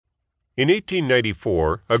In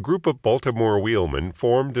 1894, a group of Baltimore wheelmen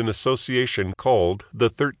formed an association called the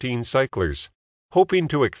 13 Cyclers, hoping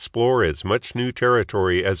to explore as much new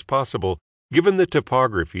territory as possible given the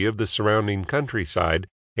topography of the surrounding countryside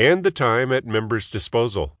and the time at members'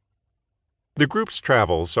 disposal. The group's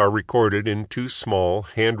travels are recorded in two small,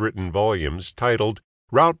 handwritten volumes titled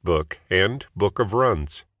Route Book and Book of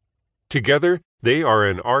Runs. Together, they are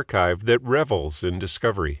an archive that revels in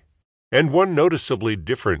discovery, and one noticeably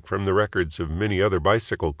different from the records of many other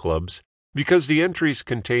bicycle clubs because the entries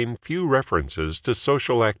contain few references to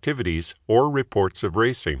social activities or reports of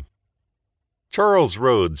racing. Charles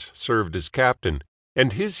Rhodes served as captain,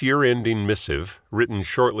 and his year-ending missive, written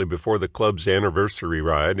shortly before the club's anniversary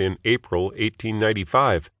ride in April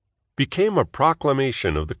 1895, became a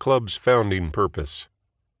proclamation of the club's founding purpose.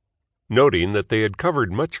 Noting that they had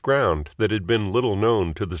covered much ground that had been little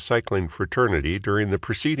known to the cycling fraternity during the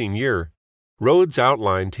preceding year, Rhodes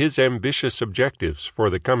outlined his ambitious objectives for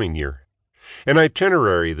the coming year, an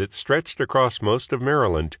itinerary that stretched across most of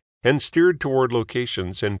Maryland and steered toward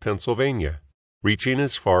locations in Pennsylvania, reaching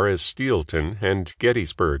as far as Steelton and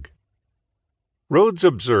Gettysburg. Rhodes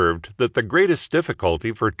observed that the greatest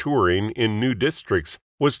difficulty for touring in new districts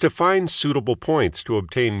was to find suitable points to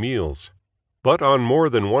obtain meals. But on more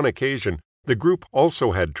than one occasion, the group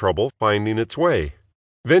also had trouble finding its way,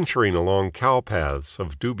 venturing along cow paths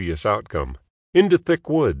of dubious outcome, into thick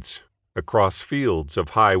woods, across fields of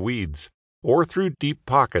high weeds, or through deep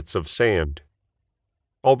pockets of sand.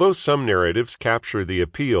 Although some narratives capture the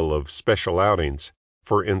appeal of special outings,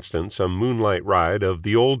 for instance a moonlight ride of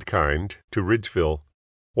the old kind to Ridgeville,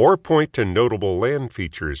 or point to notable land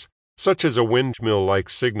features, such as a windmill-like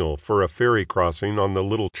signal for a ferry crossing on the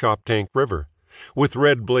Little Choptank River, with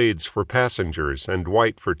red blades for passengers and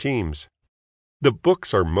white for teams. The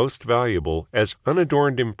books are most valuable as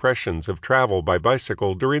unadorned impressions of travel by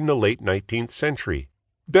bicycle during the late 19th century,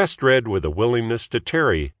 best read with a willingness to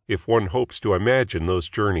tarry if one hopes to imagine those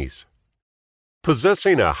journeys.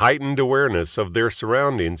 Possessing a heightened awareness of their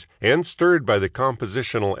surroundings and stirred by the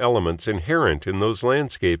compositional elements inherent in those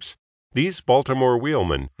landscapes, these Baltimore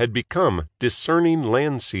wheelmen had become discerning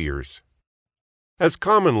landseers. As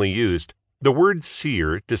commonly used, the word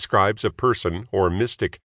seer describes a person or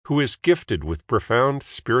mystic who is gifted with profound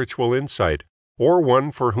spiritual insight, or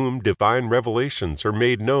one for whom divine revelations are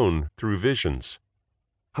made known through visions.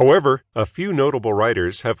 However, a few notable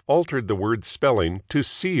writers have altered the word spelling to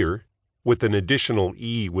seer, with an additional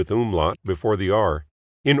E with umlaut before the R,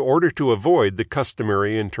 in order to avoid the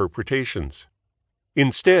customary interpretations.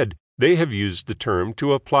 Instead, they have used the term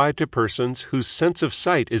to apply to persons whose sense of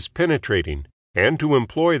sight is penetrating, and to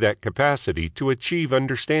employ that capacity to achieve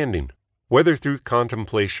understanding, whether through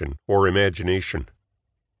contemplation or imagination.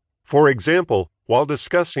 For example, while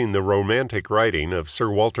discussing the romantic writing of Sir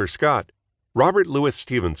Walter Scott, Robert Louis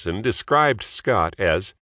Stevenson described Scott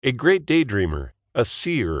as a great daydreamer, a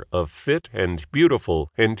seer of fit and beautiful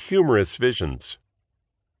and humorous visions.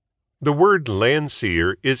 The word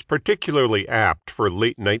landseer is particularly apt for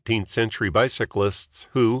late 19th century bicyclists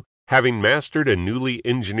who, having mastered a newly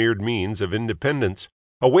engineered means of independence,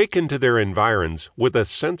 awaken to their environs with a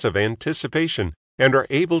sense of anticipation and are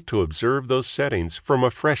able to observe those settings from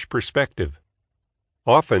a fresh perspective.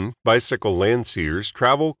 Often, bicycle landseers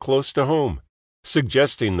travel close to home,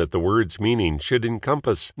 suggesting that the word's meaning should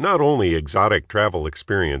encompass not only exotic travel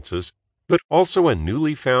experiences, but also a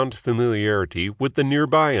newly found familiarity with the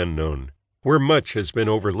nearby unknown, where much has been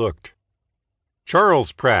overlooked.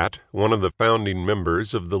 Charles Pratt, one of the founding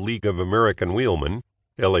members of the League of American Wheelmen,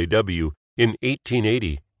 LAW, in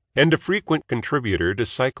 1880, and a frequent contributor to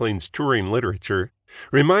cycling's touring literature,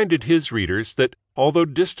 reminded his readers that although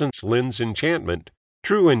distance lends enchantment,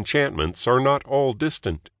 true enchantments are not all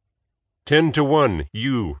distant. 10 to 1,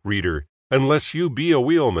 you, reader, unless you be a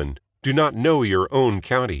wheelman, do not know your own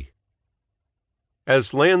county.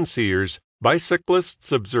 As landseers,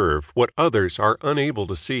 bicyclists observe what others are unable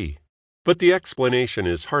to see, but the explanation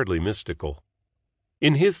is hardly mystical.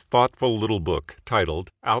 In his thoughtful little book titled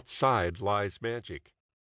Outside Lies Magic,